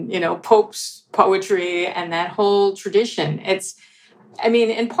in Pope's poetry and that whole tradition.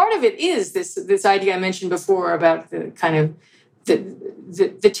 And part of it is this idea I mentioned before about the kind of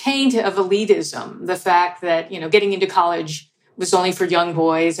the taint of elitism, the fact that getting into college was only for young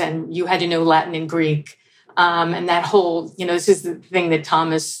boys and you had to know Latin and Greek, and that whole this is the thing that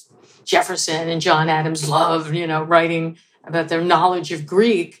Thomas Jefferson and John Adams loved, writing about their knowledge of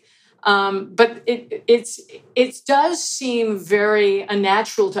Greek. But it does seem very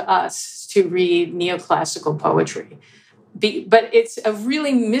unnatural to us to read neoclassical poetry. But it's a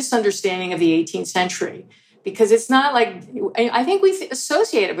really misunderstanding of the 18th century, because it's not like, I think we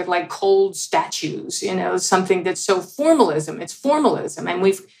associate it with like cold statues, something that's so formalism. It's formalism. And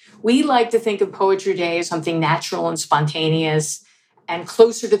we like to think of poetry today as something natural and spontaneous and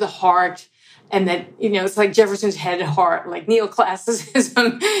closer to the heart. And that, it's like Jefferson's head and heart, like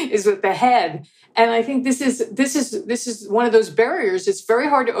neoclassicism is with the head. And I think this is one of those barriers it's very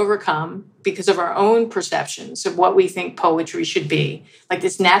hard to overcome because of our own perceptions of what we think poetry should be, like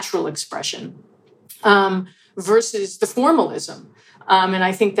this natural expression, versus the formalism And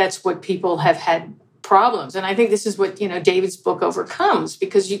I think that's what people have had problems. And I think this is what, David's book overcomes,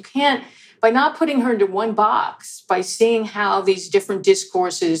 because you can't, by not putting her into one box, by seeing how these different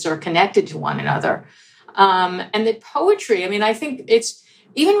discourses are connected to one another. And that poetry, I think it's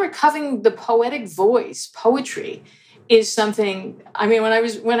even recovering the poetic voice. Poetry is something, when I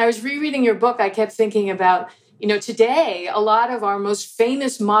was rereading your book, I kept thinking about, today, a lot of our most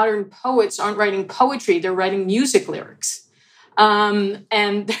famous modern poets aren't writing poetry, they're writing music lyrics. And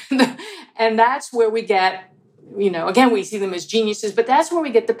and that's where we get, again, we see them as geniuses, but that's where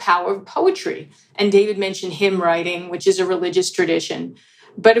we get the power of poetry. And David mentioned hymn writing, which is a religious tradition.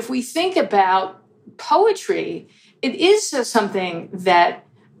 But if we think about poetry, it is something that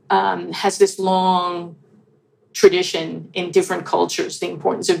has this long tradition in different cultures, the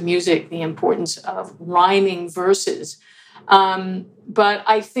importance of music, the importance of rhyming verses. But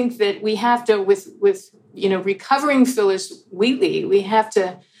I think that we have to, with recovering Phillis Wheatley, we have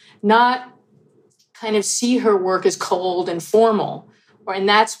to not kind of see her work as cold and formal. And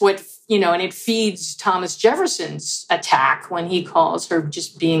that's what, and it feeds Thomas Jefferson's attack when he calls her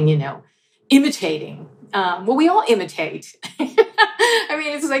just being, imitating. Well, we all imitate.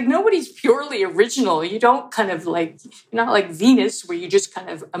 It's like nobody's purely original. You don't kind of you're not like Venus, where you just kind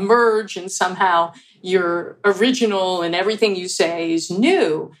of emerge and somehow you're original and everything you say is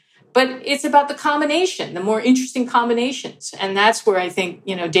new. But it's about the combination, the more interesting combinations. And that's where I think,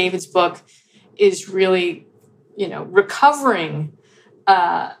 David's book is really, recovering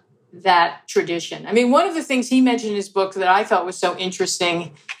that tradition. One of the things he mentioned in his book that I thought was so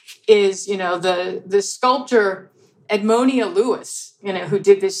interesting is, the sculptor Edmonia Lewis, who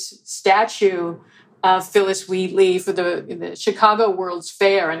did this statue of Phillis Wheatley for the Chicago World's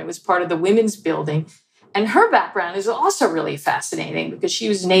Fair, and it was part of the Women's Building. And her background is also really fascinating because she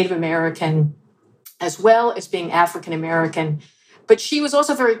was Native American as well as being African American. But she was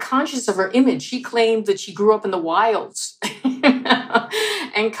also very conscious of her image. She claimed that she grew up in the wilds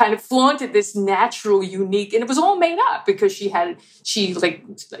and kind of flaunted this natural, unique, and it was all made up because she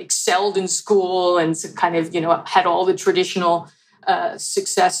excelled in school and kind of, had all the traditional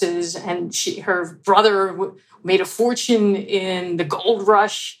successes. And her brother made a fortune in the gold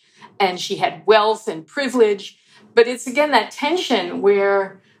rush, and she had wealth and privilege. But it's, again, that tension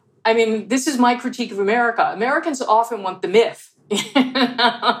where, this is my critique of America. Americans often want the myth.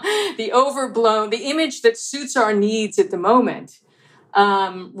 The overblown, the image that suits our needs at the moment,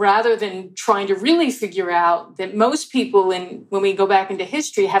 rather than trying to really figure out that most people, when we go back into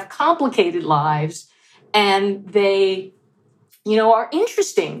history, have complicated lives, and they, are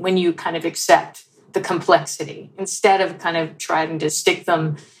interesting when you kind of accept the complexity instead of kind of trying to stick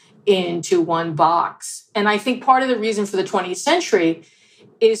them into one box. And I think part of the reason for the 20th century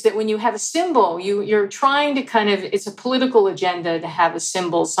is that when you have a symbol, you're trying to kind of, it's a political agenda to have a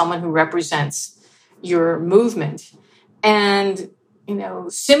symbol, someone who represents your movement. And,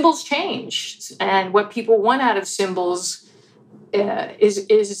 symbols change. And what people want out of symbols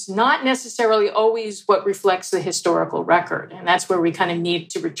is not necessarily always what reflects the historical record. And that's where we kind of need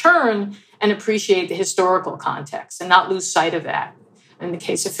to return and appreciate the historical context and not lose sight of that in the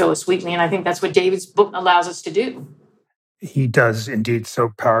case of Phillis Wheatley. And I think that's what David's book allows us to do. He does indeed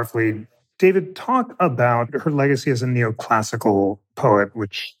so powerfully. David, talk about her legacy as a neoclassical poet,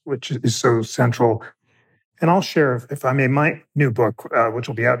 which is so central. And I'll share, if I may, my new book, which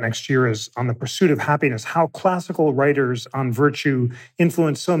will be out next year, is On the Pursuit of Happiness, How Classical Writers on Virtue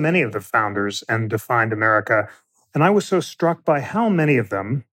Influenced So Many of the Founders and Defined America. And I was so struck by how many of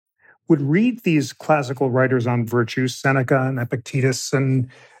them would read these classical writers on virtue, Seneca and Epictetus and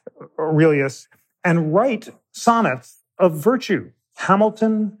Aurelius, and write sonnets of virtue.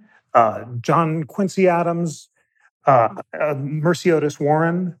 Hamilton, John Quincy Adams, Mercy Otis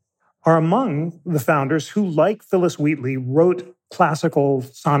Warren are among the founders who, like Phillis Wheatley, wrote classical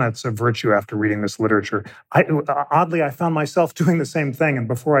sonnets of virtue after reading this literature. Oddly, I found myself doing the same thing, and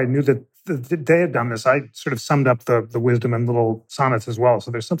before I knew that they had done this, I sort of summed up the wisdom in little sonnets as well.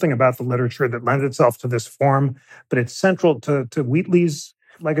 So there's something about the literature that lends itself to this form, but it's central to Wheatley's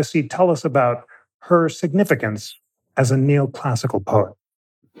legacy. Tell us about her significance as a neoclassical poet.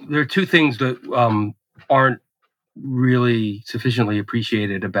 There are two things that aren't really sufficiently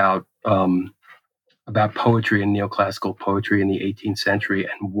appreciated about poetry and neoclassical poetry in the 18th century,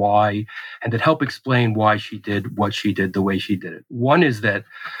 and that help explain why she did what she did the way she did it. One is that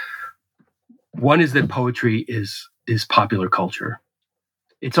poetry is popular culture.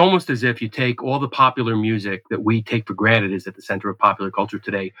 It's almost as if you take all the popular music that we take for granted is at the center of popular culture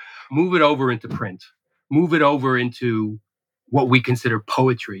today, move it over into print, move it over into what we consider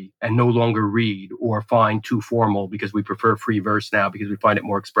poetry and no longer read or find too formal because we prefer free verse now because we find it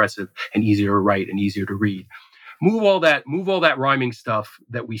more expressive and easier to write and easier to read. Move all that rhyming stuff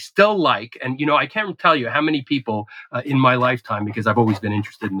that we still like. And, I can't tell you how many people in my lifetime, because I've always been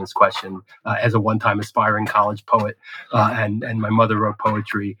interested in this question as a one-time aspiring college poet, and my mother wrote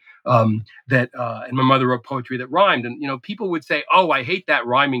poetry and my mother wrote poetry that rhymed. And, people would say, oh, I hate that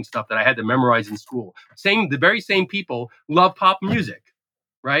rhyming stuff that I had to memorize in school. The very same people love pop music.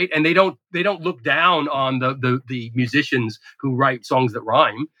 Right. And they don't look down on the musicians who write songs that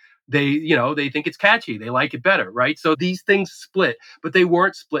rhyme. They think it's catchy. They like it better, right? So these things split, but they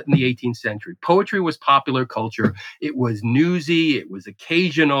weren't split in the 18th century. Poetry was popular culture. It was newsy. It was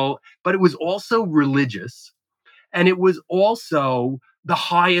occasional, but it was also religious. And it was also the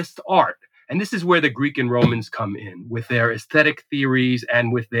highest art. And this is where the Greek and Romans come in with their aesthetic theories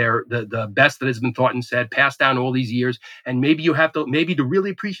and with their the best that has been thought and said, passed down all these years. And maybe to really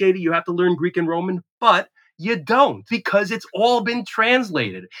appreciate it, you have to learn Greek and Roman, but you don't, because it's all been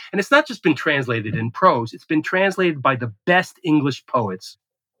translated. And it's not just been translated in prose, it's been translated by the best English poets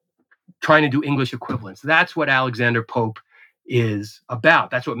trying to do English equivalents. That's what Alexander Pope is about.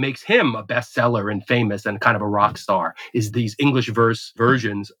 That's what makes him a bestseller and famous and kind of a rock star, is these English verse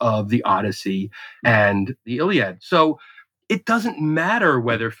versions of the Odyssey and the Iliad. So it doesn't matter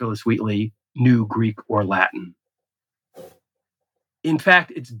whether Phillis Wheatley knew Greek or Latin. In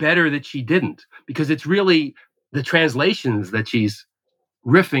fact, it's better that she didn't, because it's really the translations that she's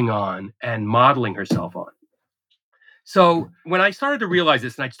riffing on and modeling herself on. So when I started to realize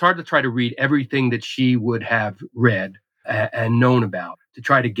this, and I started to try to read everything that she would have read and known about to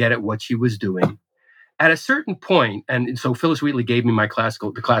try to get at what she was doing, at a certain point, and so Phillis Wheatley gave me the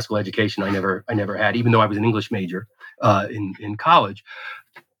classical education I never had, even though I was an English major in college.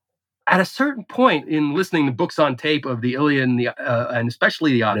 At a certain point in listening to books on tape of the Iliad and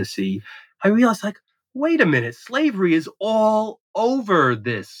especially the Odyssey, I realized, wait a minute, slavery is all over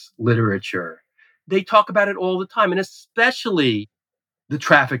this literature. They talk about it all the time, and especially the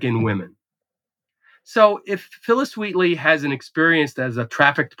traffic in women. So if Phillis Wheatley has an experience as a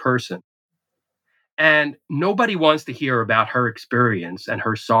trafficked person, and nobody wants to hear about her experience and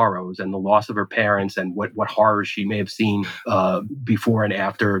her sorrows and the loss of her parents and what horrors she may have seen before and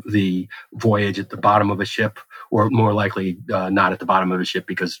after the voyage at the bottom of a ship, or more likely not at the bottom of a ship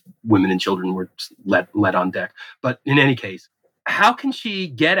because women and children were let on deck. But in any case, how can she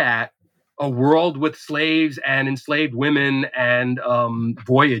get at a world with slaves and enslaved women and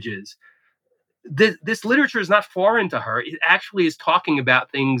voyages? This literature is not foreign to her. It actually is talking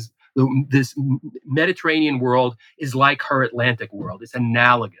about things. This Mediterranean world is like her Atlantic world. It's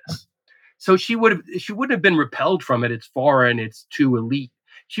analogous. So she wouldn't have been repelled from it. It's foreign. It's too elite.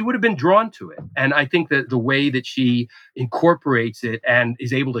 She would have been drawn to it. And I think that the way that she incorporates it and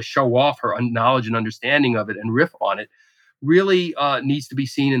is able to show off her knowledge and understanding of it and riff on it really needs to be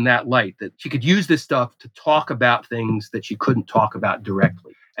seen in that light, that she could use this stuff to talk about things that she couldn't talk about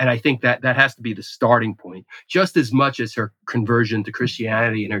directly. And I think that has to be the starting point, just as much as her conversion to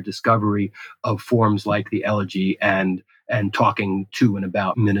Christianity and her discovery of forms like the elegy and talking to and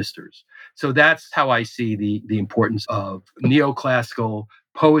about ministers. So that's how I see the importance of neoclassical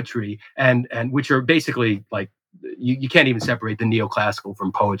poetry, and which are basically like, you can't even separate the neoclassical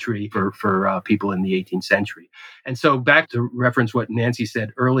from poetry for people in the 18th century. And so back to reference what Nancy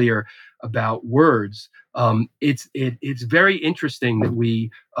said earlier about words, it's very interesting that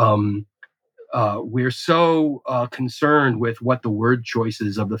we're so concerned with what the word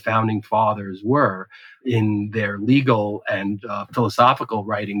choices of the founding fathers were in their legal and philosophical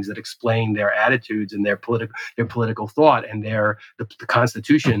writings that explain their attitudes and their political thought and the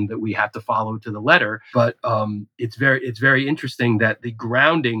Constitution that we have to follow to the letter. But it's very interesting that the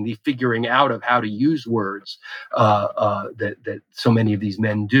grounding, the figuring out of how to use words that so many of these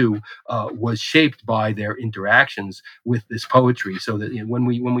men do was shaped by their interactions with this poetry. So that when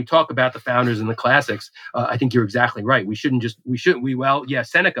we talk about the founders and the classics, I think you're exactly right.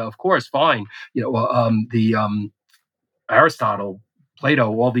 Seneca, of course, fine. Aristotle,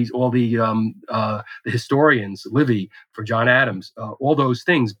 Plato, all the historians, Livy for John Adams, all those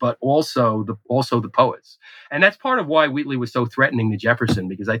things, but also the poets. And that's part of why Wheatley was so threatening to Jefferson,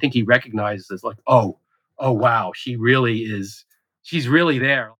 because I think he recognizes, like, oh wow, she's really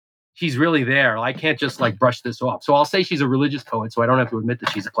there. She's really there. I can't just brush this off. So I'll say she's a religious poet, so I don't have to admit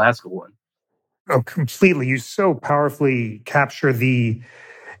that she's a classical one. Oh, completely. You so powerfully capture the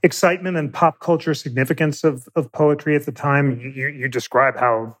excitement and pop culture significance of poetry at the time. You describe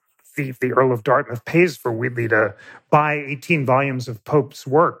how the Earl of Dartmouth pays for Wheatley to buy 18 volumes of Pope's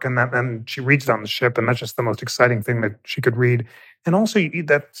work, and she reads it on the ship, and that's just the most exciting thing that she could read. And also,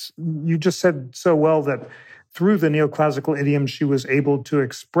 you just said so well that through the neoclassical idiom, she was able to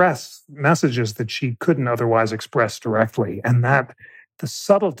express messages that she couldn't otherwise express directly, and that the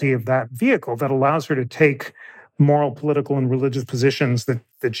subtlety of that vehicle that allows her to take moral, political, and religious positions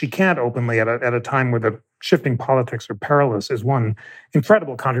that she can't openly at a time where the shifting politics are perilous is one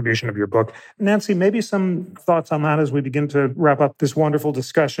incredible contribution of your book. Nancy, maybe some thoughts on that as we begin to wrap up this wonderful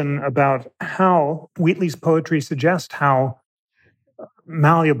discussion about how Wheatley's poetry suggests how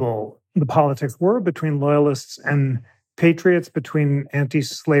malleable the politics were between loyalists and patriots, between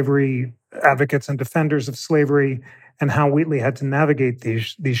anti-slavery advocates and defenders of slavery, and how Wheatley had to navigate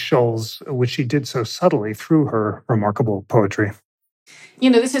these shoals, which she did so subtly through her remarkable poetry.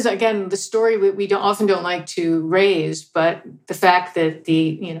 This is, again, the story we often don't like to raise, but the fact that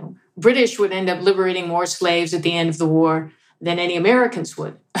the British would end up liberating more slaves at the end of the war than any Americans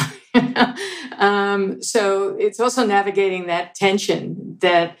would. So it's also navigating that tension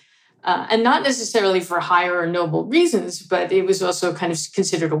that, and not necessarily for higher or noble reasons, but it was also kind of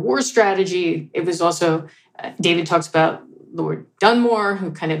considered a war strategy. It was also, David talks about Lord Dunmore,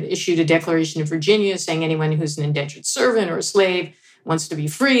 who kind of issued a Declaration of Virginia saying anyone who's an indentured servant or a slave wants to be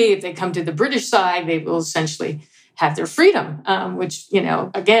free. If they come to the British side, they will essentially have their freedom, which,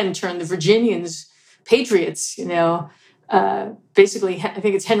 again, turned the Virginians patriots, basically, I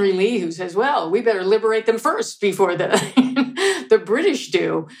think it's Henry Lee who says, well, we better liberate them first before the British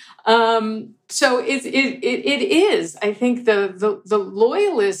do. So it is. I think the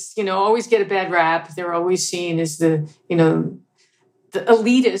loyalists, always get a bad rap. They're always seen as the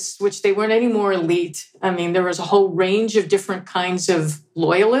elitists, which they weren't any more elite. I mean, there was a whole range of different kinds of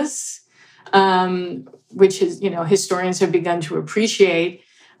loyalists, which is, historians have begun to appreciate.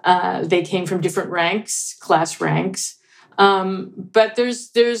 They came from different ranks, class ranks. But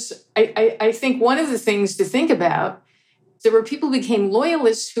I think one of the things to think about, there were people who became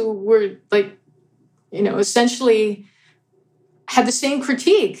loyalists who were essentially had the same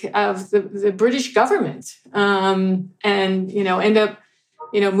critique of the British government, and, end up,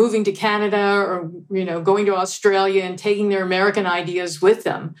 moving to Canada or, going to Australia and taking their American ideas with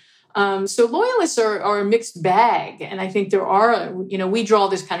them. So loyalists are a mixed bag. And I think there are, we draw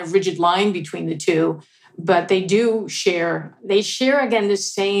this kind of rigid line between the two, but they share, again, the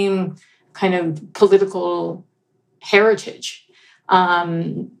same kind of political heritage,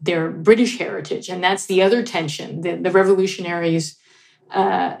 their British heritage. And that's the other tension. The revolutionaries,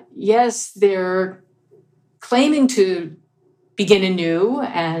 yes, they're claiming to begin anew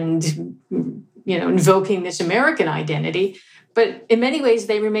and, invoking this American identity, but in many ways,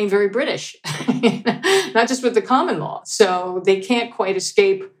 they remain very British, not just with the common law. So they can't quite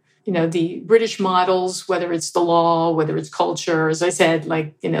escape the British models, whether it's the law, whether it's culture. As I said,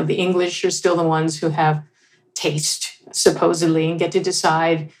 the English are still the ones who have taste, supposedly, and get to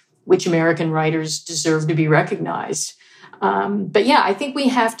decide which American writers deserve to be recognized. But yeah, I think we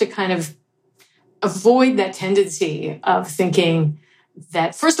have to kind of avoid that tendency of thinking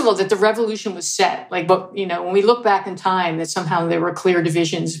that, first of all, that the revolution was set. When we look back in time, that somehow there were clear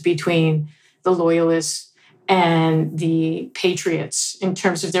divisions between the loyalists and the patriots in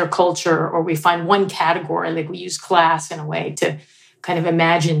terms of their culture, or we find one category, we use class in a way to kind of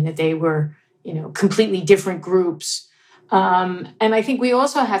imagine that they were, completely different groups. And I think we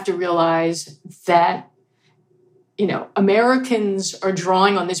also have to realize that, Americans are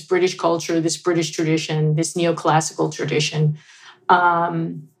drawing on this British culture, this British tradition, this neoclassical tradition,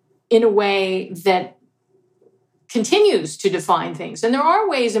 in a way that continues to define things. And there are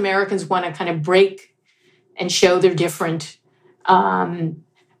ways Americans want to kind of break and show they're different.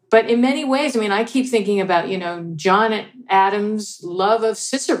 But in many ways, I keep thinking about, John Adams' love of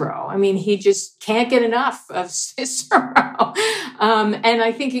Cicero. He just can't get enough of Cicero. And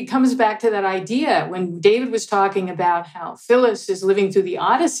I think it comes back to that idea when David was talking about how Phillis is living through the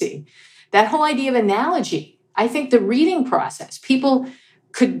Odyssey, that whole idea of analogy. I think the reading process, people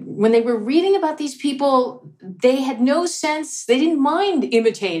when they were reading about these people, they had no sense, they didn't mind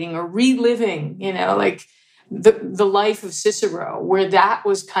imitating or reliving, the life of Cicero, where that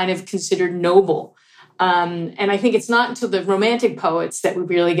was kind of considered noble. And I think it's not until the Romantic poets that we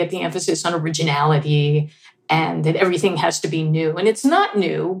really get the emphasis on originality and that everything has to be new. And it's not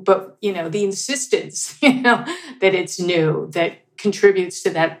new, but, the insistence, that it's new, that contributes to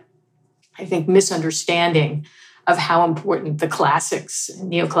that, I think, misunderstanding of how important the classics,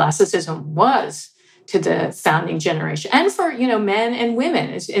 neoclassicism was to the founding generation. And for, men and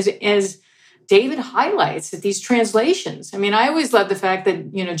women, as David highlights that these translations, I mean, I always love the fact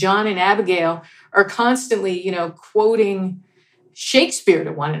that, John and Abigail are constantly, quoting Shakespeare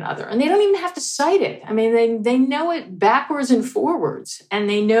to one another, and they don't even have to cite it. I mean, they know it backwards and forwards, and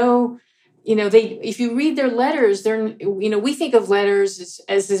they know, if you read their letters, we think of letters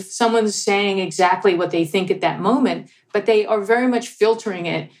as if someone's saying exactly what they think at that moment, but they are very much filtering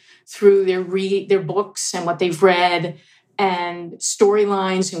it through their books and what they've read and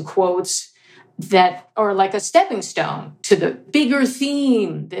storylines and quotes that are like a stepping stone to the bigger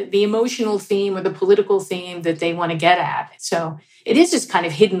theme, the emotional theme or the political theme that they want to get at. So it is this kind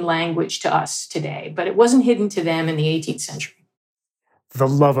of hidden language to us today, but it wasn't hidden to them in the 18th century. The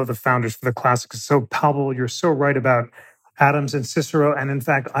love of the founders for the classics is so palpable. You're so right about Adams and Cicero. And in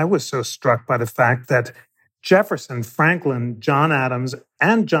fact, I was so struck by the fact that Jefferson, Franklin, John Adams,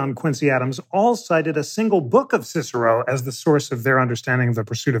 and John Quincy Adams all cited a single book of Cicero as the source of their understanding of the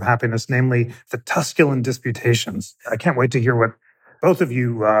pursuit of happiness, namely the Tusculan Disputations. I can't wait to hear what both of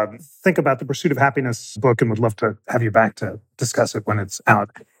you think about the Pursuit of Happiness book, and would love to have you back to discuss it when it's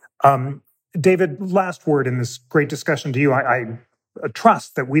out. David, last word in this great discussion to you. I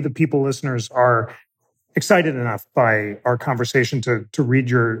trust that we, the people listeners, are excited enough by our conversation to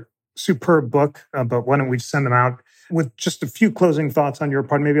read your superb book, but why don't we send them out with just a few closing thoughts on your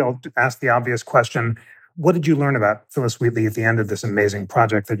part? Maybe I'll ask the obvious question. What did you learn about Phillis Wheatley at the end of this amazing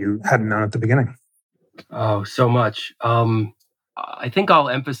project that you hadn't known at the beginning? Oh, so much. I think I'll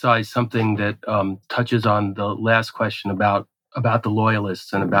emphasize something that touches on the last question about the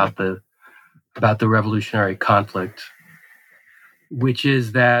loyalists and about the revolutionary conflict, which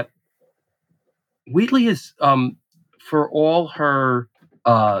is that Wheatley is, for all her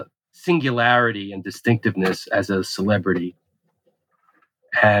singularity and distinctiveness as a celebrity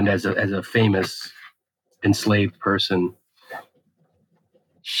and as a famous enslaved person,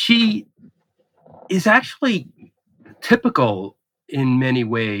 she is actually typical in many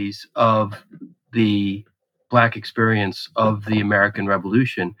ways of the Black experience of the American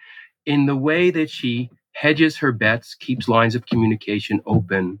Revolution, in the way that she hedges her bets, keeps lines of communication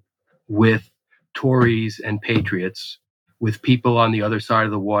open with Tories and patriots, with people on the other side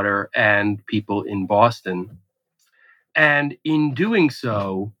of the water and people in Boston. And in doing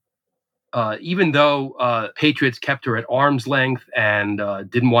so, even though patriots kept her at arm's length and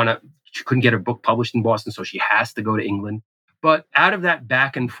she couldn't get her book published in Boston, so she has to go to England. But out of that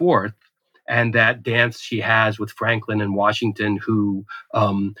back and forth and that dance she has with Franklin and Washington, who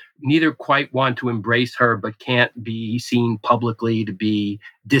neither quite want to embrace her but can't be seen publicly to be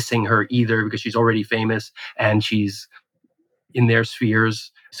dissing her either, because she's already famous and she's in their spheres.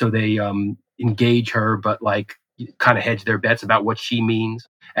 So they engage her, but kind of hedge their bets about what she means,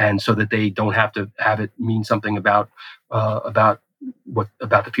 and so that they don't have to have it mean something about the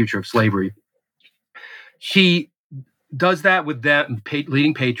future of slavery. She does that with them,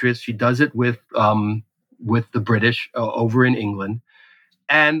 leading patriots. She does it with the British over in England,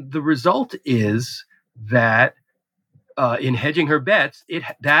 and the result is that in hedging her bets,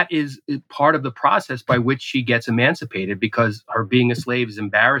 that is part of the process by which she gets emancipated, because her being a slave is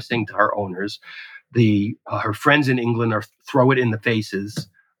embarrassing to her owners. Her friends in England throw it in the faces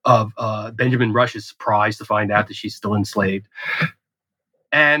of Benjamin Rush is surprised to find out that she's still enslaved.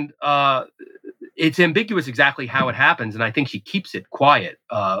 And it's ambiguous exactly how it happens, and I think she keeps it quiet.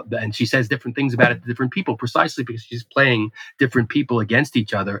 And she says different things about it to different people, precisely because she's playing different people against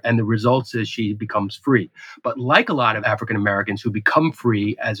each other, and the result is she becomes free. But like a lot of African Americans who become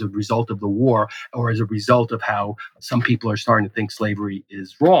free as a result of the war, or as a result of how some people are starting to think slavery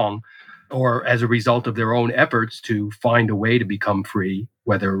is wrong, or as a result of their own efforts to find a way to become free,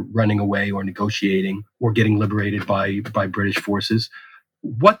 whether running away or negotiating or getting liberated by British forces,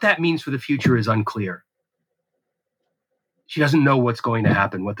 what that means for the future is unclear. She doesn't know what's going to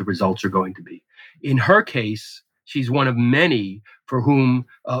happen, what the results are going to be. In her case, she's one of many for whom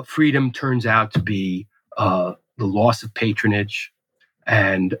freedom turns out to be the loss of patronage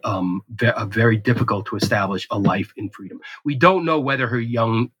and very difficult to establish a life in freedom. We don't know whether her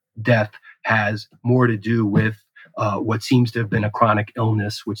young death has more to do with what seems to have been a chronic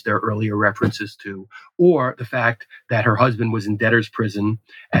illness, which there are earlier references to, or the fact that her husband was in debtor's prison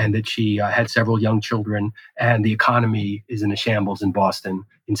and that she had several young children, and the economy is in a shambles in Boston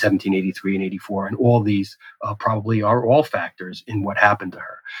in 1783 and 84. And all these probably are all factors in what happened to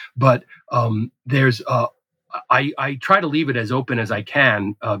her. But I try to leave it as open as I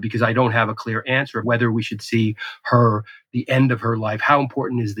can because I don't have a clear answer of whether we should see the end of her life. How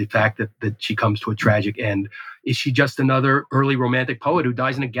important is the fact that she comes to a tragic end? Is she just another early romantic poet who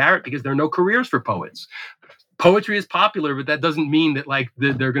dies in a garret because there are no careers for poets? poetry is popular, but that doesn't mean that like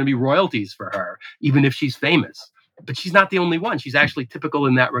there are going to be royalties for her, even if she's famous. But she's not the only one. She's actually typical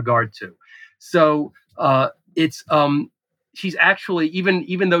in that regard too. So she's actually,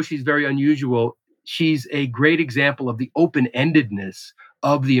 even though she's very unusual, she's a great example of the open-endedness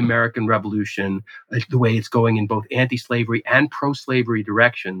of the American Revolution, the way it's going in both anti-slavery and pro-slavery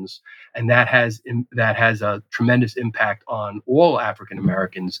directions, and that has a tremendous impact on all African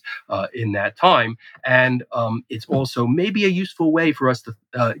Americans in that time. And it's also maybe a useful way for us to,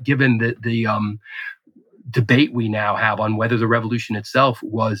 given the debate we now have on whether the revolution itself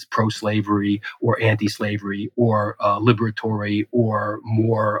was pro-slavery or anti-slavery or liberatory or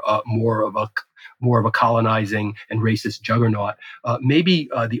more of a colonizing and racist juggernaut. Maybe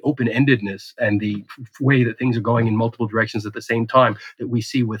the open-endedness and the way that things are going in multiple directions at the same time that we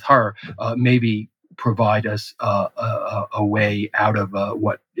see with her maybe provide us a way out of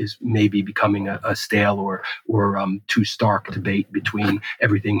what is maybe becoming a stale or too stark debate between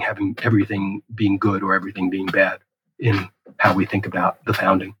everything being good or everything being bad in how we think about the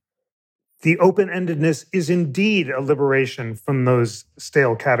founding. The open-endedness is indeed a liberation from those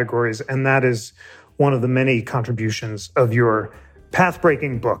stale categories, and that is one of the many contributions of your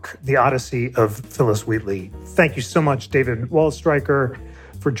path-breaking book, The Odyssey of Phillis Wheatley. Thank you so much, David Waldstreicher,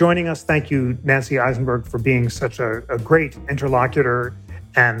 for joining us. Thank you, Nancy Eisenberg, for being such a great interlocutor.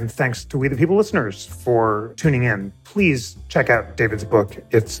 And thanks to We the People listeners for tuning in. Please check out David's book.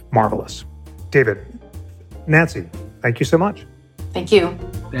 It's marvelous. David, Nancy, thank you so much. Thank you.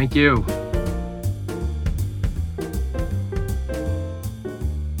 Thank you.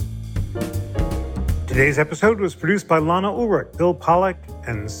 Today's episode was produced by Lana Ulrich, Bill Pollack,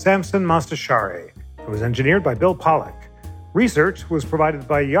 and Samson Mastashari. It was engineered by Bill Pollack. Research was provided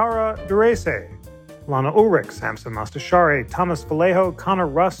by Yara Durese, Lana Ulrich, Samson Mastashari, Thomas Vallejo, Connor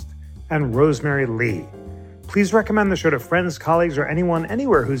Rust, and Rosemary Lee. Please recommend the show to friends, colleagues, or anyone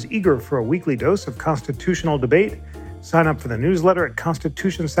anywhere who's eager for a weekly dose of constitutional debate. Sign up for the newsletter at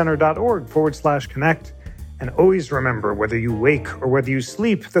constitutioncenter.org/connect. And always remember, whether you wake or whether you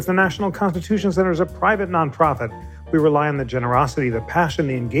sleep, that the National Constitution Center is a private nonprofit. We rely on the generosity, the passion,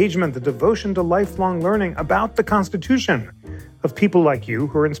 the engagement, the devotion to lifelong learning about the Constitution of people like you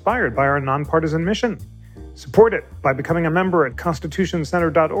who are inspired by our nonpartisan mission. Support it by becoming a member at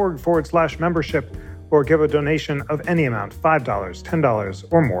constitutioncenter.org/membership or give a donation of any amount, $5, $10,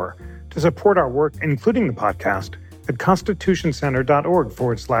 or more, to support our work, including the podcast, at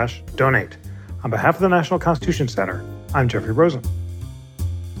constitutioncenter.org/donate. On behalf of the National Constitution Center, I'm Jeffrey Rosen.